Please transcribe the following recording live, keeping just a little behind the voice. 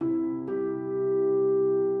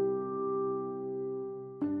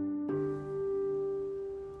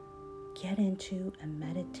get into a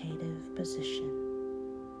meditative position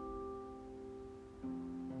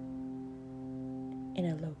in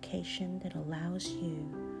a location that allows you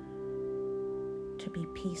to be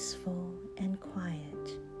peaceful and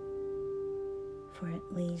quiet for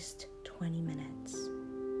at least 20 minutes.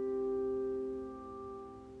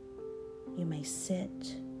 You may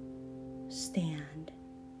sit, stand,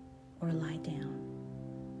 or lie down.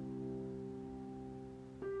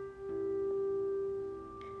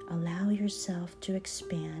 Allow yourself to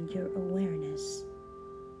expand your awareness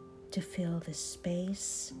to feel the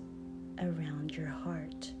space around your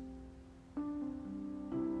heart.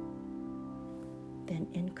 Then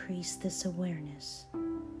increase this awareness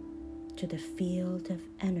to the field of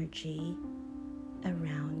energy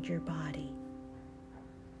around your body.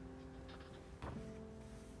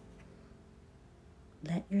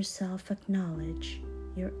 Let yourself acknowledge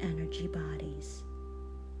your energy bodies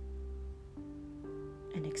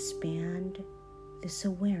and expand this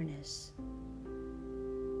awareness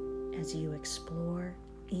as you explore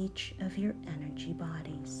each of your energy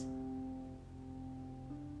bodies.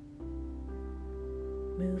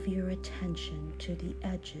 Move your attention to the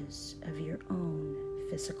edges of your own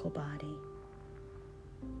physical body.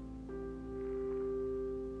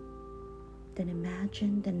 Then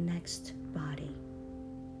imagine the next body,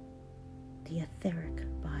 the etheric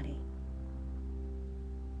body.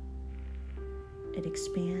 It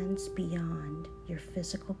expands beyond your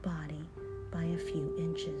physical body by a few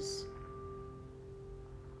inches.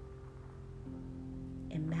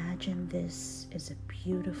 Imagine this as a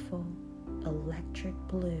beautiful electric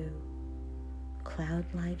blue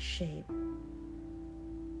cloud-like shape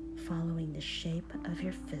following the shape of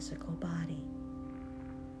your physical body.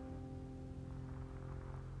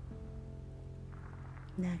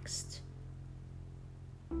 Next,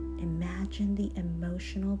 imagine the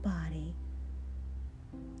emotional body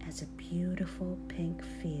as a beautiful pink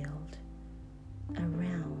field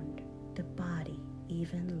around the body,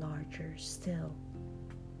 even larger still.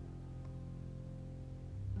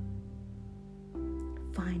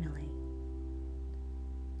 Finally,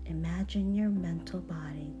 imagine your mental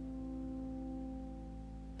body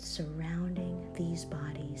surrounding these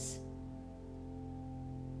bodies.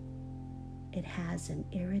 It has an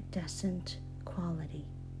iridescent quality.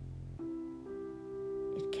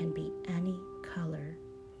 It can be any color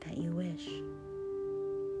that you wish.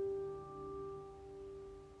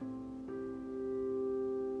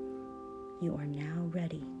 You are now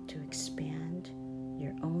ready to expand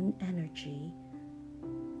your own energy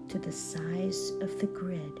to the size of the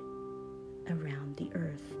grid around the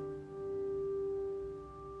earth.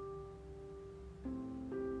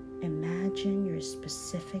 Imagine your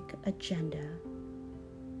specific agenda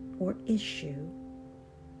or issue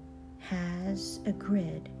has a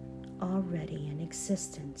grid already in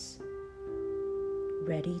existence,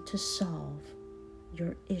 ready to solve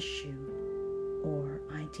your issue or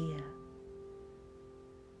idea.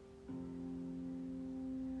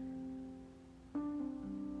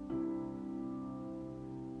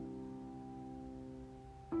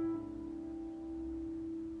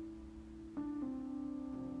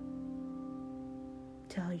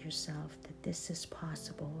 Tell yourself that this is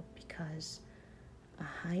possible because a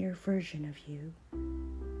higher version of you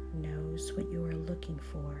knows what you are looking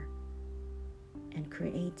for and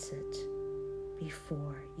creates it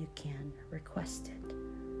before you can request it.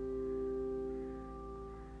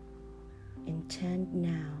 Intend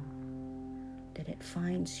now that it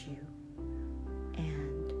finds you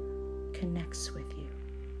and connects with you.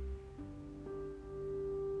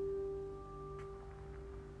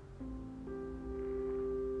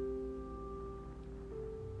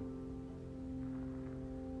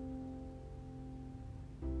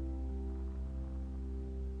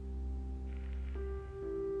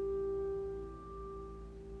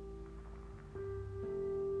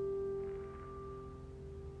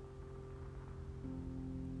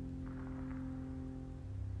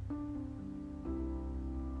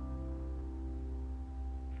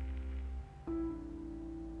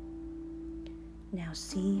 Now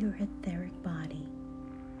see your etheric body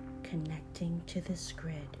connecting to this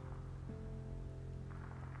grid,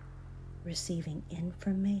 receiving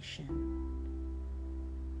information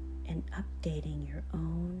and updating your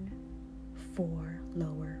own 4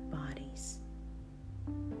 lower bodies.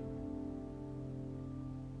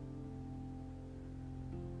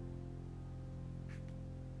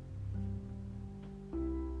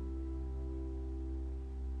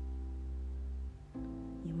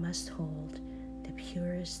 You must hold the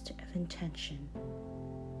purest of intention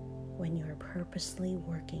when you are purposely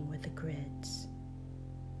working with the grids.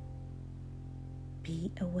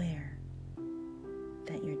 Be aware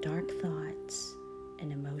that your dark thoughts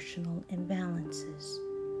and emotional imbalances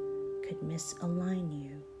could misalign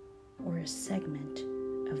you or a segment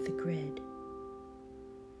of the grid.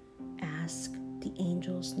 Ask the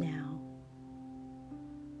angels now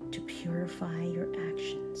to purify your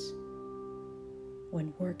actions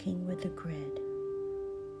when working with the grid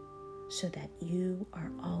so that you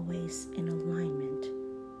are always in alignment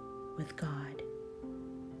with God.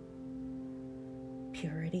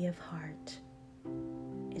 Purity of heart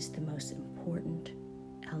is the most important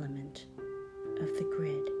element of the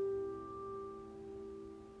grid.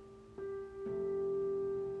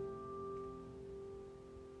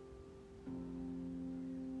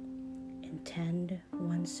 Intend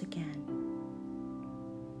once again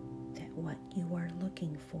that what you are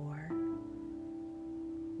looking for,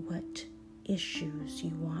 what issues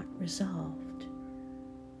you want resolved,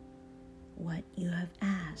 what you have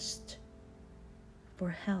asked for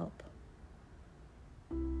help,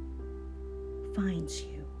 finds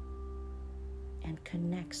you and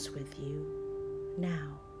connects with you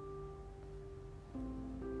now.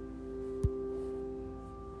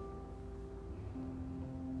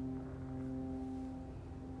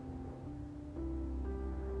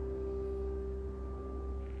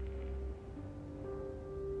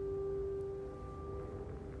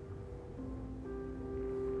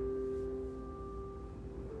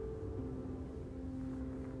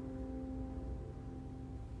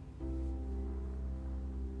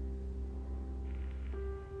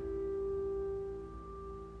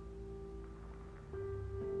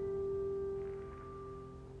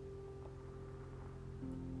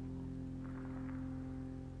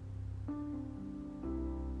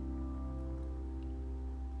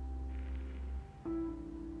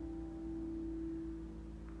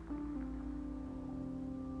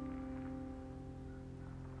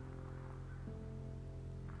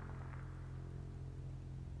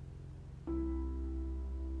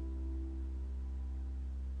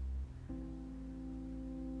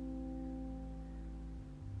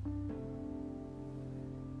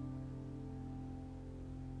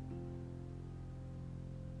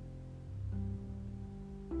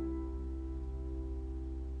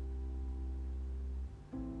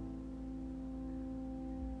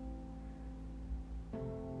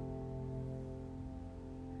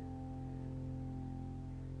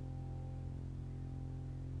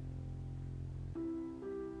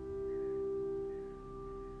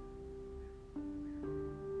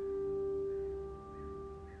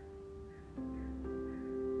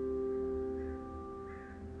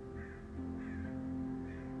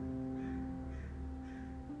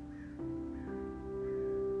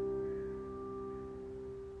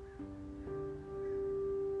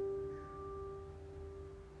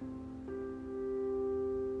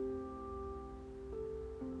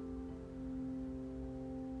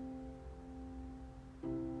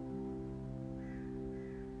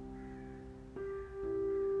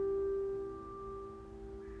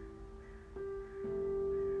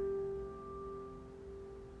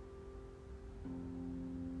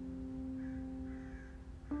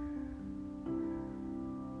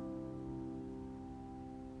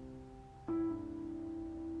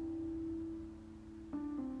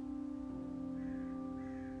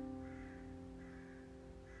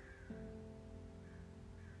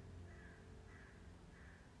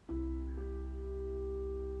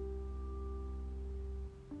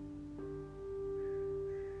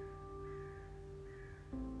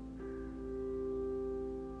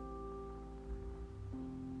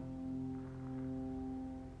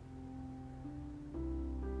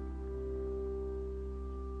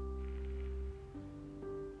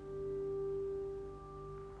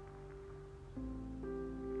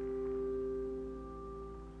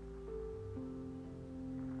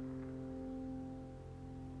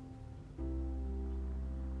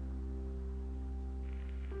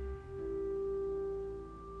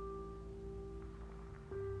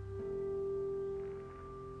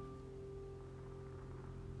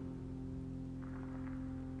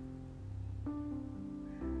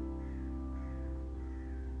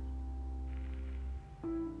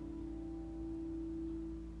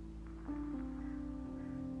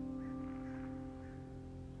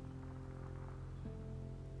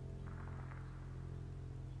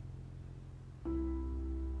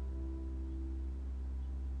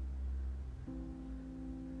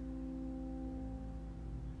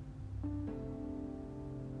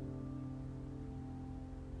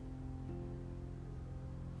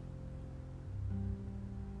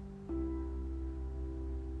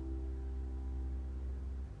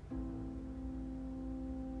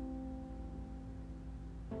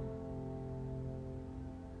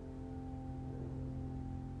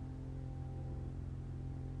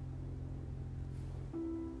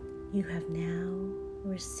 You have now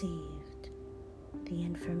received the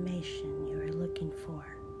information you are looking for.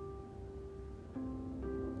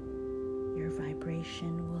 Your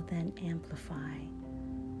vibration will then amplify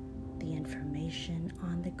the information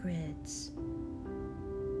on the grids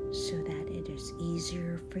so that it is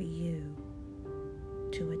easier for you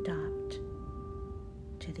to adopt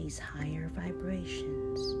to these higher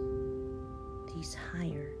vibrations, these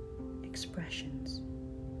higher expressions.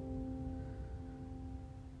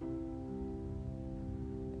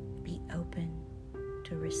 Be open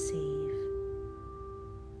to receive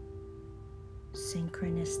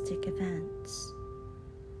synchronistic events,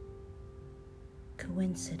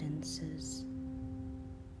 coincidences,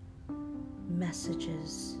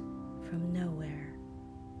 messages from nowhere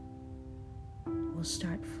will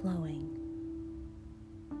start flowing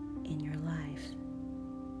in your life.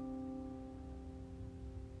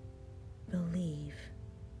 Believe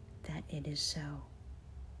that it is so.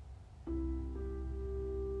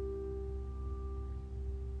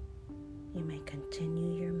 You may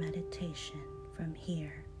continue your meditation from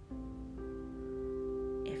here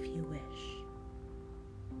if you wish.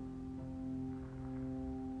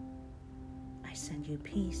 I send you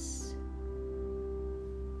peace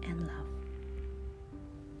and love.